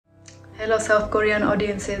Hello South Korean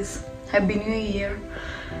audiences, Happy New Year.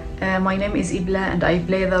 My name is Ibla and I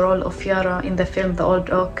play the role of Yara in the film The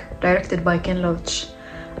Old Oak, directed by Ken Loach.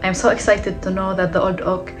 I am so excited to know that The Old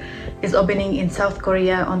Oak is opening in South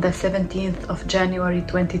Korea on the 17th of January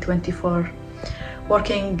 2024.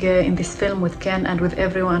 Working in this film with Ken and with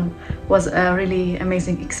everyone was a really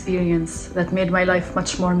amazing experience that made my life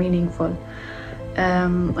much more meaningful.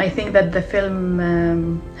 I think that the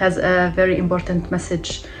film has a very important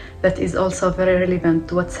message that is also very relevant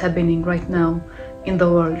to what's happening right now in the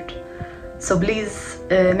world. So please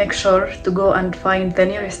make sure to go and find the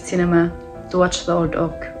nearest cinema to watch The Old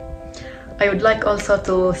Oak. I would like also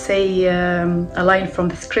to say a line from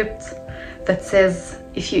the script that says,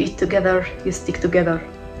 if you eat together, you stick together.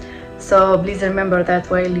 So please remember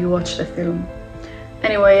that while you watch the film.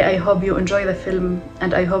 Anyway, I hope you enjoy the film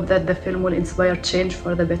and I hope that the film will inspire change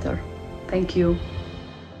for the better. Thank you.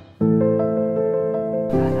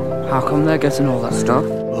 How come they're getting all that stuff?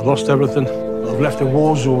 I've lost everything. I've left a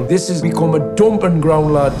war zone. This has become a dumping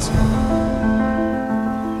ground, lads.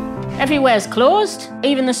 Everywhere's closed.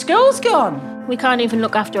 Even the school's gone. We can't even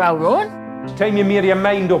look after our own. It's time you made your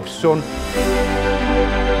mind up, son.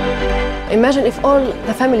 Imagine if all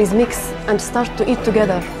the families mix and start to eat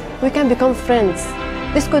together. We can become friends.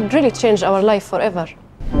 This could really change our life forever.